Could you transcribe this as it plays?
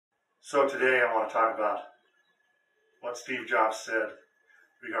So today I want to talk about what Steve Jobs said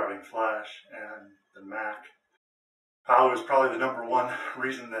regarding Flash and the Mac. How it was probably the number one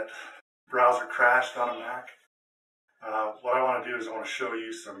reason that the browser crashed on a Mac. What I want to do is I want to show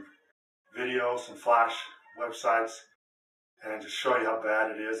you some videos, some Flash websites, and just show you how bad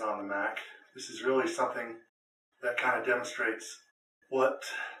it is on the Mac. This is really something that kind of demonstrates what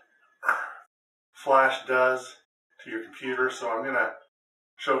Flash does to your computer. So I'm going to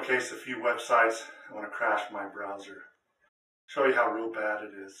showcase a few websites. I want to crash my browser. Show you how real bad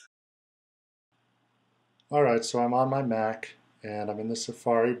it is. Alright, so I'm on my Mac and I'm in the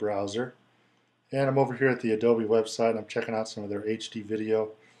Safari browser and I'm over here at the Adobe website and I'm checking out some of their HD video.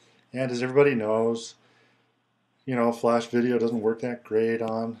 And as everybody knows, Flash video doesn't work that great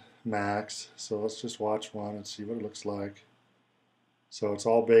on Macs, so let's just watch one and see what it looks like. So it's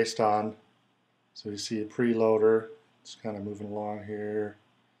all based on, so you see a preloader, it's kind of moving along here,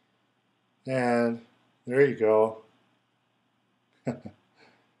 and there you go. That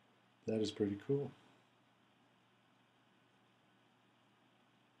is pretty cool.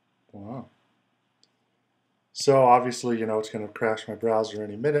 Wow. So obviously, it's going to crash my browser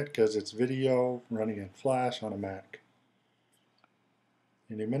any minute because it's video running in Flash on a Mac.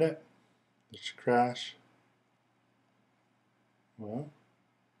 Any minute, it should crash. Well,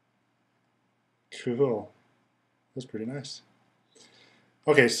 cool. That's pretty nice.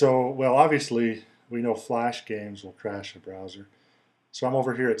 Okay, so, well, obviously, we know Flash games will crash a browser. So I'm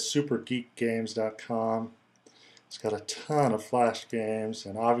over here at supergeekgames.com. It's got a ton of Flash games,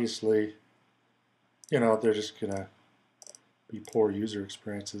 and obviously, they're just going to be poor user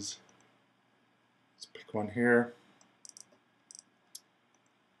experiences. Let's pick one here.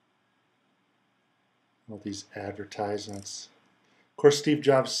 All these advertisements. Of course, Steve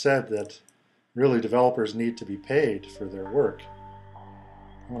Jobs said that really developers need to be paid for their work.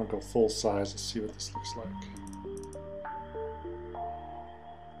 I want to go full size and see what this looks like.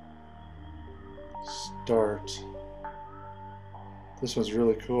 Start. This one's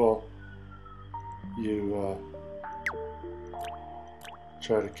really cool. You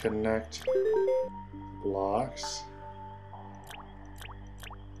try to connect blocks.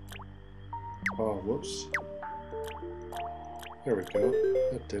 Oh, whoops. There we go.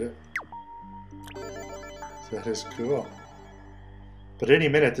 That did it. That is cool. But any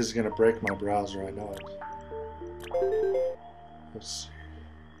minute this is going to break my browser, I know it. Let's see.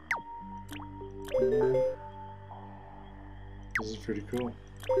 This is pretty cool.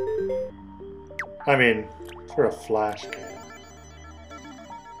 I mean, for a Flash game.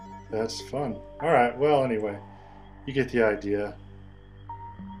 That's fun. Alright, well, anyway, you get the idea.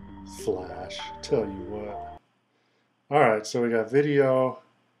 Flash, tell you what. Alright, so we got video.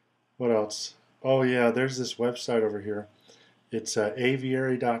 What else? Oh yeah, there's this website over here. It's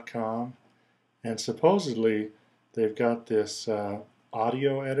aviary.com, and supposedly they've got this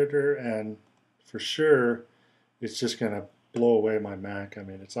audio editor, and for sure it's just going to blow away my Mac. I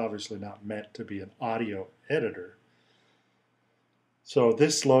mean, it's obviously not meant to be an audio editor. So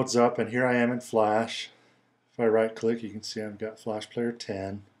this loads up, and here I am in Flash. If I right click, you can see I've got Flash Player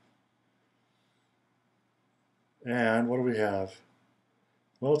 10. And what do we have?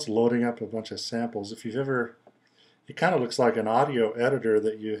 Well, it's loading up a bunch of samples. If you've ever, it kind of looks like an audio editor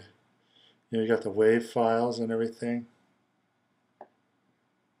that you got the WAV files and everything.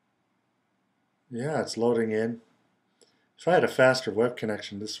 Yeah, it's loading in. If I had a faster web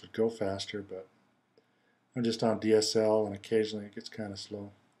connection, this would go faster, but I'm just on DSL and occasionally it gets kind of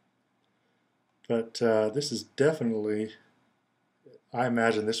slow. But this is definitely, I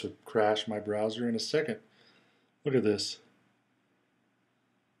imagine this would crash my browser in a second. Look at this.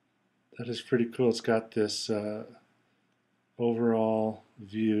 That is pretty cool. It's got this overall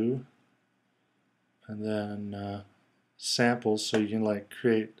view and then samples, so you can like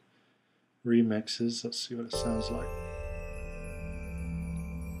create remixes. Let's see what it sounds like.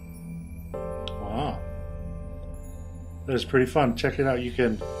 Wow. That is pretty fun. Check it out. You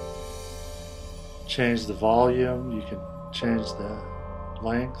can change the volume, you can change the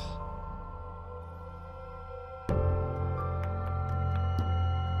length.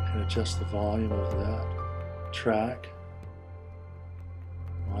 Adjust the volume of that track.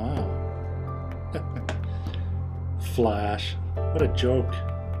 Wow. Flash. What a joke.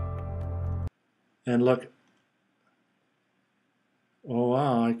 And look. Oh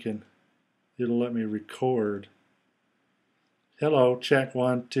wow, it'll let me record. Hello, check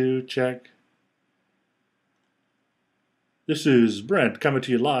 1, 2, check. This is Brent coming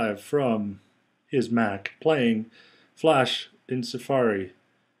to you live from his Mac playing Flash in Safari.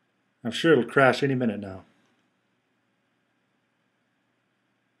 I'm sure it'll crash any minute now.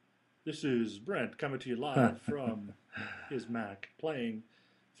 This is Brent coming to you live from his Mac playing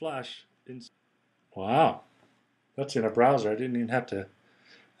Flash in. Wow, that's in a browser. I don't even have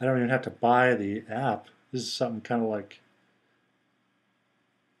to buy the app. This is something kind of like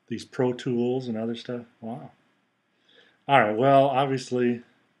these Pro Tools and other stuff. Wow. All right, well, obviously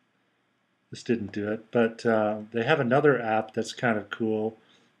this didn't do it, but they have another app that's kind of cool.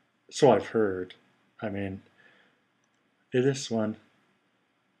 So I've heard. I mean, this one,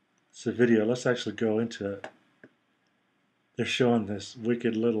 it's a video. Let's actually go into it. They're showing this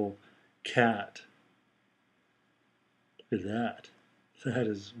wicked little cat. Look at that. That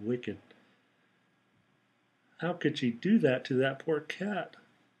is wicked. How could she do that to that poor cat?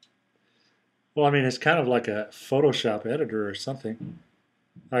 Well, I mean, it's kind of like a Photoshop editor or something.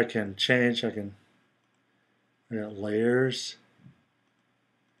 I can change, I got layers.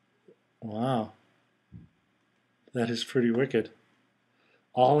 Wow. That is pretty wicked.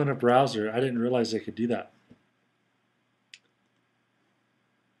 All in a browser. I didn't realize they could do that.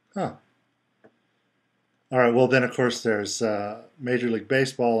 Huh. All right, well then of course there's Major League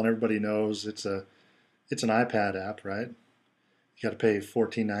Baseball, and everybody knows it's an iPad app, right? You got to pay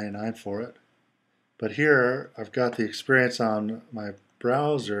 $14.99 for it. But here I've got the experience on my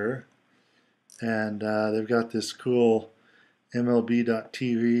browser, and they've got this cool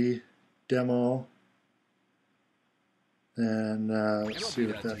MLB.TV demo, and let's see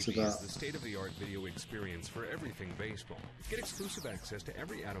what that's about. Is the state-of-the-art video experience for everything baseball. Get exclusive access to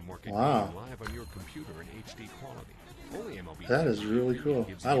every out-of-market game live on your computer in HD quality. Only MLB. That is really cool.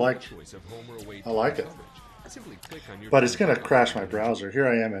 I like it. Simply click on your. But it's going to crash my browser. Here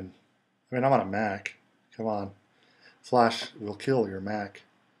I am I'm on a Mac. Come on. Flash will kill your Mac.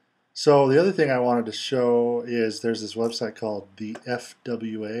 So the other thing I wanted to show is there's this website called the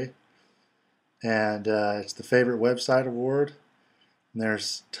FWA, and it's the favorite website award. And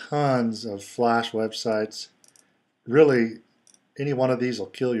there's tons of Flash websites. Really, any one of these will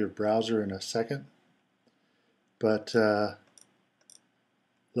kill your browser in a second. But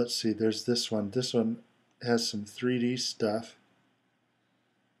let's see, there's this one. This one has some 3D stuff.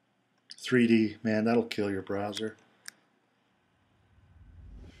 3D, man, that'll kill your browser.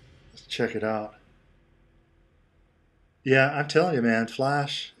 Let's check it out. Yeah, I'm telling you, man,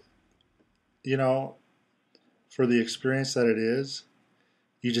 Flash, you know, for the experience that it is,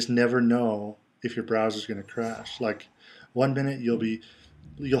 you just never know if your browser's going to crash. Like, 1 minute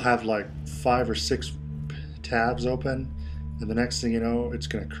you'll have like 5 or 6 tabs open, and the next thing you know, it's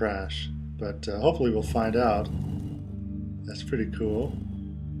going to crash. But hopefully we'll find out. That's pretty cool.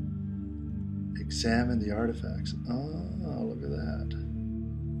 Examine the artifacts. Oh, look at that.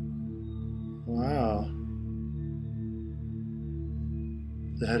 Wow.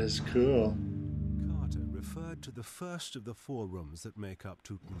 That is cool. Carter referred to the first of the 4 rooms that make up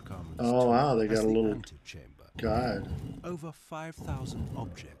Tutankhamun's Oh wow, they got a little antechamber. guide. Over 5,000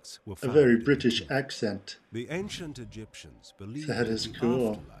 objects were found. A very British accent. The ancient Egyptians believed That is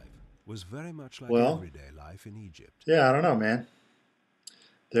cool. afterlife was very much like Well, everyday life in Egypt. Yeah, I don't know, man.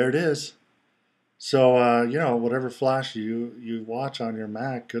 There it is. So, you know, whatever Flash you watch on your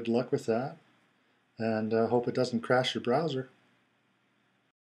Mac, good luck with that. And hope it doesn't crash your browser.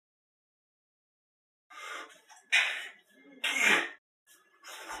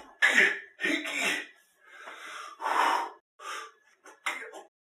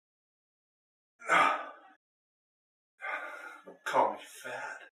 Don't call me fat.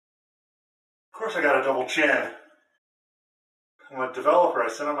 Of course I got a double chin. I'm a developer. I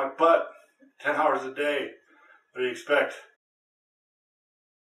sit on my butt 10 hours a day. What do you expect?